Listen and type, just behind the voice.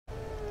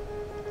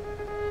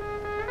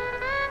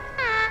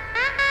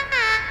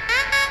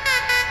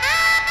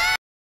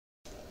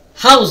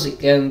How's it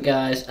going,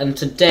 guys? And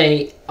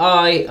today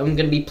I am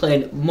going to be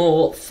playing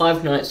more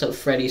Five Nights at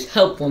Freddy's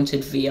Help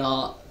Wanted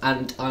VR,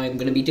 and I'm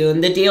going to be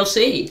doing the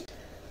DLC.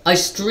 I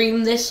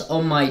stream this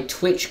on my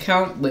Twitch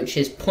account, which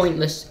is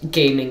Pointless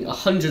Gaming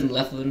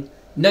 111,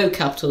 no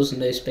capitals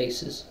and no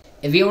spaces.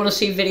 If you want to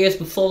see videos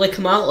before they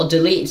come out or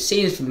deleted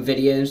scenes from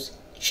videos,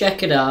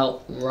 check it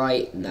out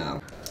right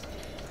now.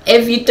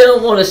 If you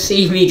don't want to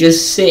see me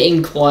just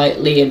sitting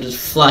quietly and just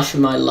flashing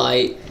my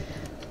light,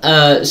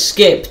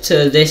 skip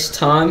to this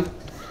time,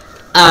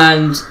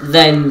 and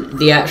then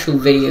the actual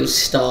video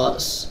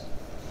starts.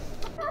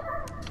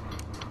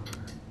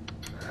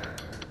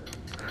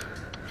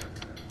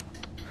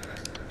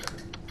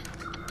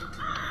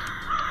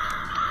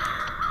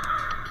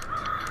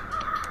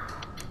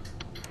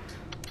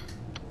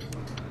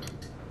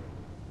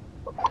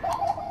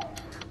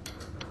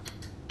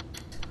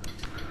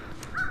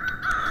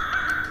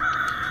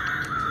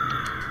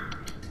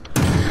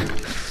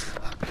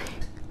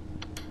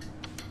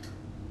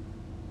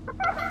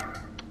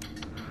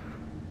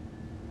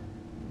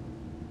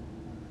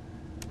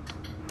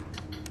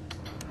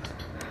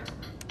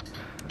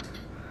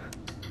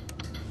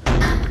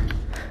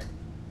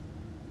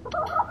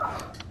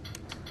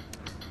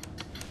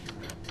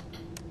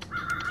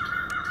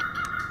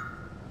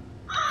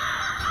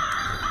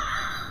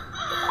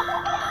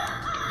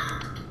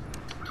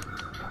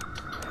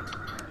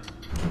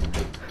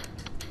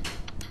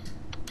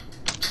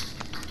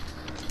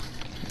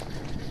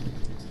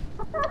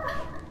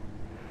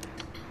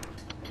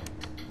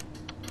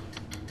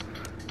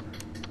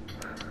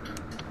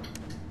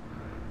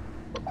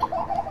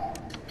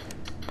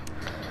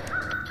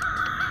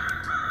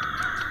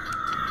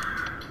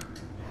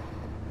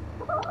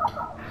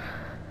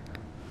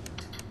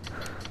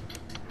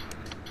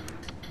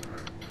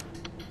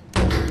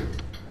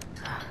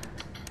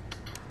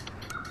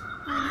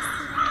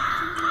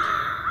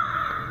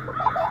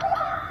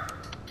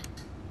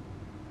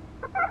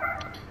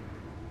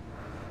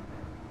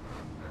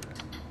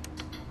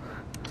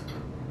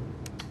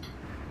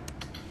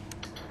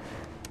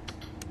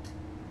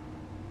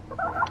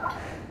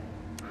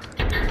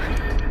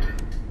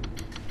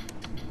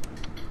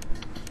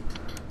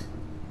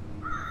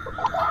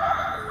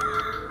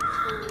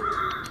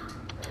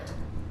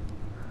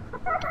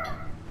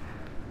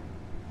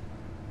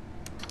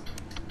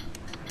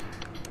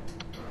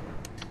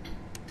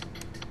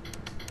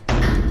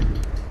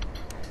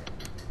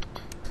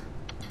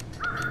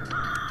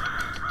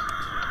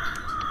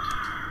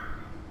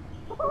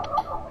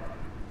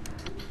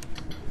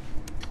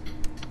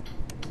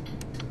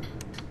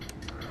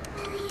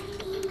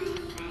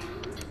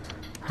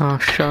 Oh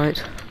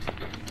shite.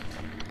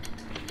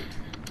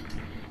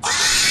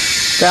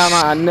 Damn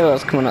it, I knew it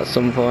was coming at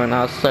some point.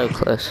 I was so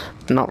close.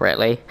 Not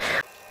really.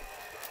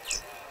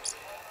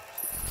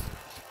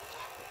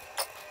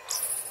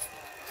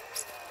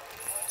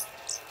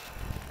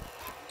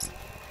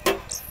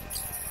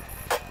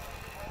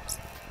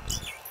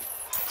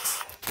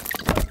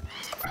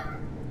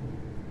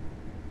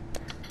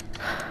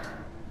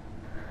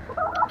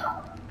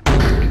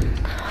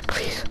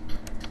 Please.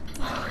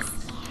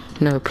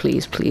 No,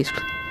 please, please.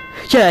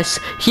 Yes,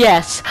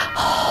 yes.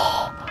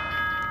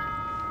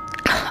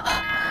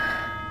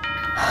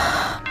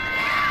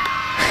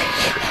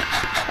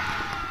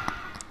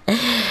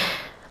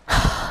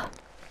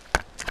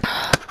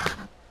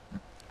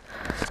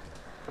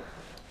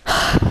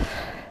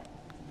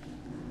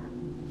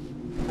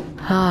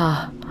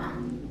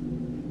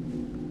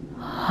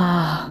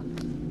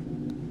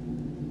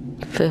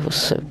 Feels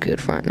so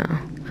good right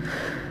now.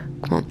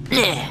 Come on.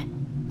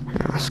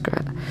 Oh, screw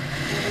it.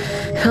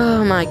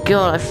 Oh my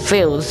god, I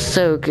feel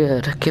so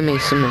good. Give me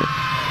some.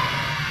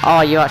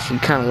 Oh, you actually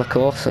kind of look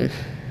awesome.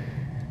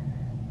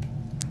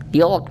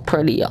 You look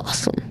pretty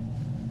awesome.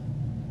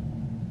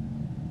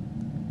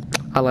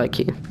 I like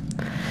you.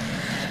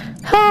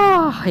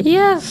 Ah,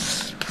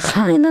 yes!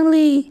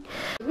 Finally!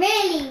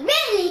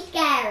 Really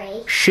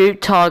scary.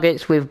 Shoot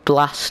targets with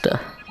blaster.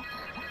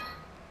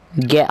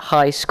 Get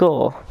high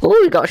score. Oh,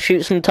 we gotta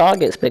shoot some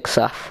targets, Big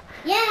Saf.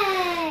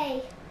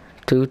 Yay!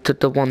 2 to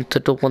the 1 to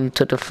the 1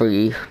 to the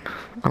 3.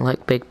 I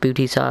like big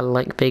booties, I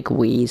like big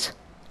wheeze.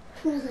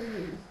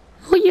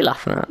 What are you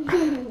laughing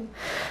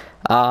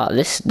at?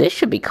 This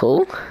should be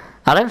cool.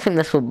 I don't think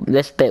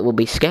this bit will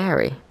be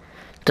scary.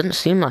 Doesn't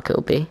seem like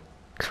it'll be,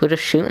 because we're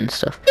just shooting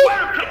stuff.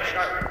 Welcome,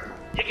 sir.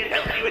 You can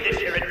help me with this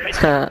here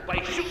adventure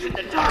by shooting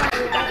the target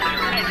with that new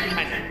hand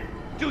cannon.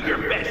 Do your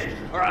best,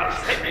 or I'll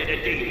send you to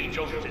Davy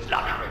Jones's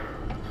locker.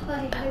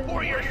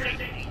 For your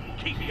safety,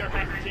 keep your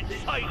hands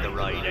inside the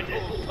ride at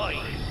all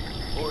times,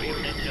 or you'll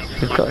end up...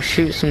 We've got to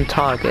shoot some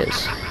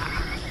targets.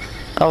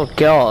 Oh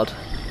god.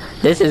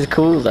 This is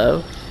cool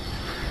though.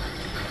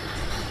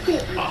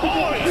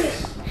 Ahoy!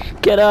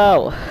 Get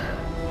out!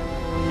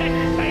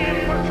 Let's sail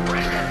for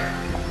Kraken.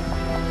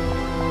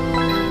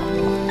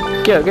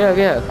 Go, go,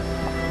 go.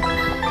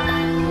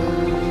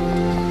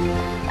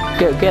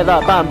 Go, get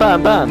that, bam,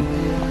 bam, bam.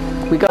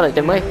 We got it,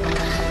 didn't we?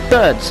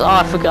 Birds! Oh,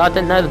 I forgot, I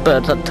didn't know the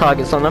birds had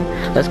targets on them.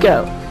 Let's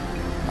go.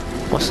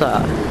 What's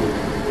that?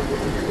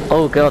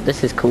 Oh god,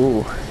 this is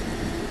cool.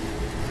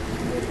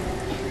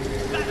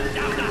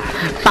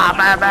 Bah,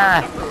 bah,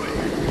 bah.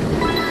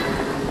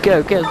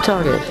 Go, go,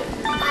 target.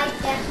 I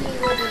definitely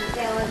wouldn't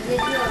go on this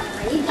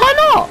ride. Why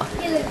not?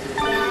 It looks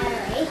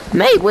scary.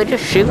 Mate, we're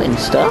just shooting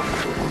stuff.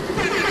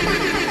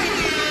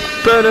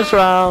 Bonus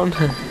round.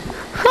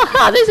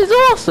 Haha, this is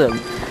awesome.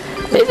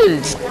 This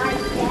is... Like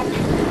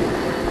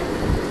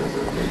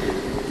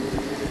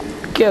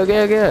it. Go,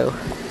 go, go.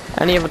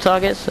 Any other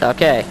targets?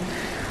 Okay.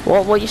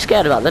 What are you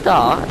scared about? The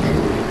dark?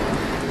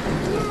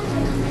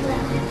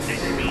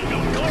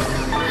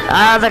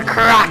 Ah, the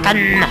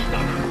Kraken!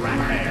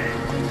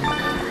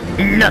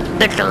 Not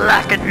the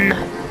Kraken! I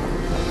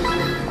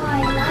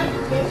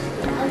like this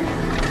one.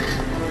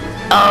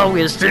 Oh,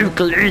 it's so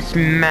close,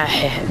 my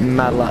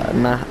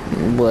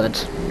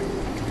words.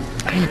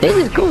 This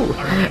is cool.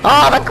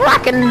 Oh, the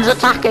Kraken's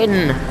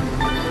attacking!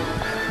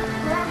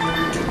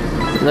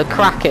 The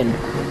Kraken.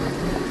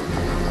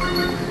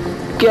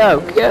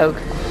 Go, go.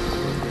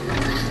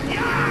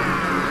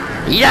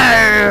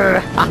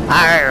 Yo!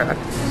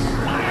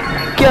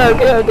 Go,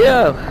 go,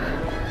 go!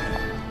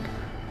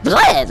 Was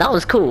that it? That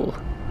was cool.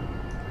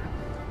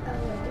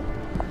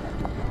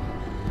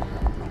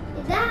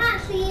 Is that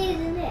actually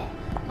isn't it?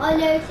 I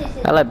noticed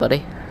it. Hello,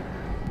 buddy.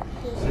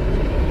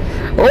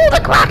 Oh,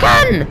 the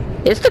Kraken!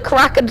 It's the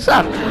Kraken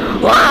stuff.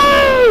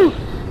 Whoa!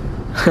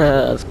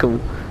 That's cool.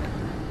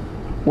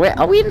 Where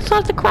are we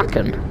inside the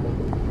Kraken?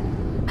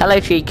 Hello,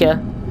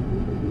 Chica.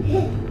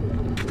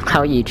 How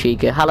are you,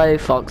 Chica? Hello,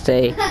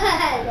 Foxy.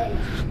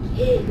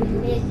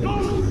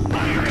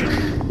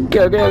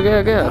 Go, go,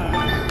 go, go.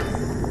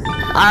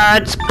 Ah,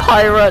 it's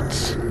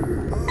pirates.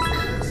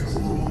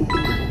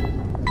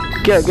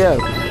 Go, go.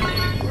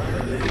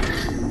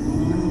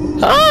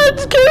 Ah,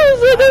 it's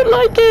kills. I don't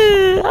like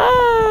it.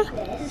 Ah.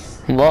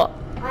 What?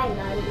 I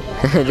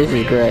like it. This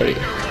is great.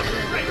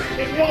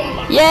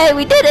 Yay,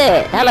 we did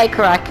it! Hello,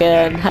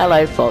 Kraken.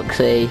 Hello,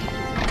 Foxy.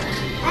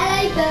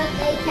 Hello,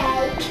 birthday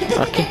cake.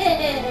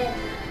 Okay.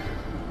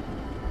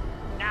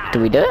 Do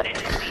we do it?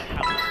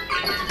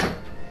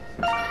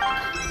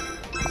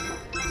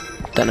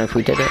 Don't know if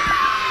we did it.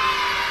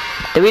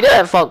 Did we do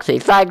it, Foxy?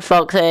 Thanks,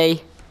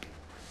 Foxy.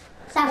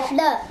 Sam,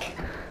 look.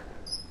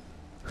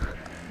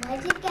 Where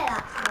did you get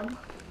that from?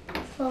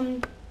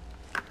 From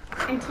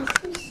Auntie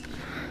Susie.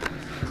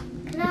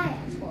 Can I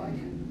have one?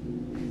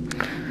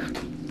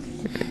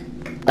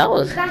 That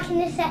was... Back in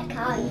the set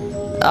car.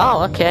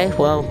 Oh, okay.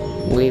 Well,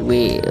 we...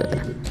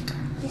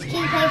 Just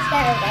keep place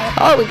there.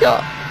 Oh, we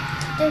got...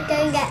 Just go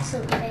and get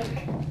something.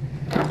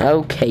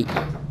 Okay.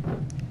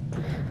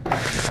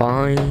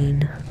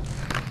 Fine.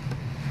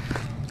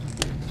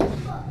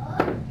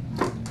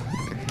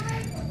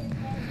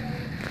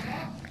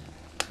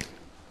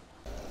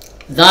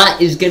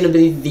 That is going to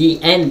be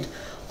the end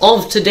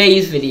of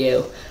today's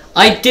video.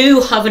 I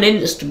do have an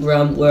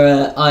Instagram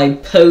where I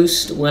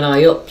post when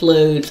I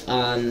upload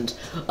and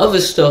other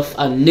stuff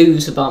and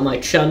news about my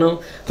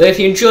channel. But if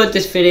you enjoyed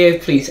this video,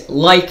 please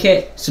like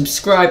it,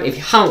 subscribe if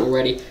you haven't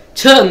already,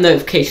 turn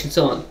notifications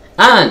on,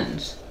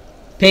 and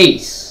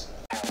peace.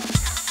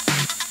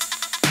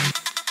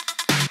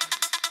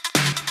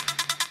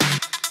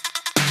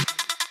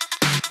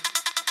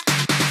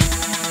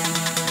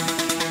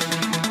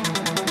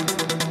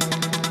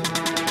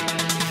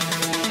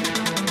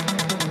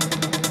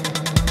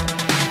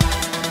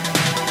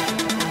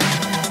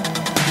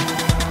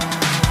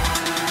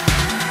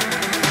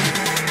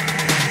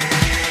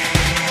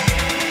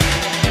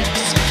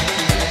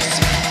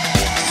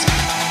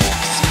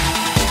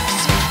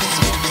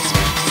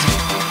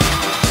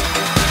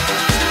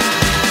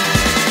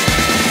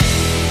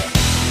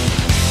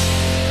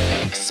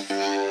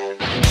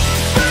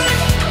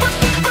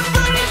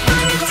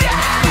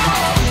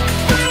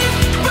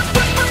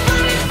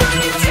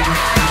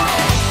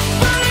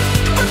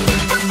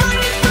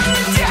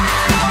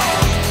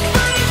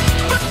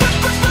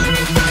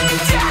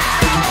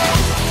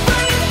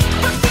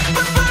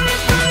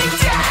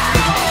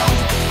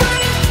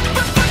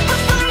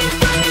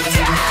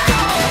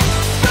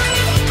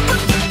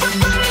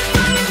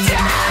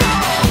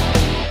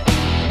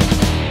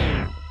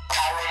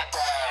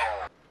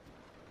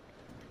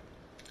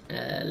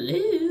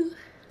 Hello?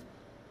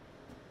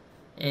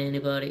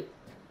 Anybody?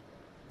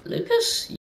 Lucas?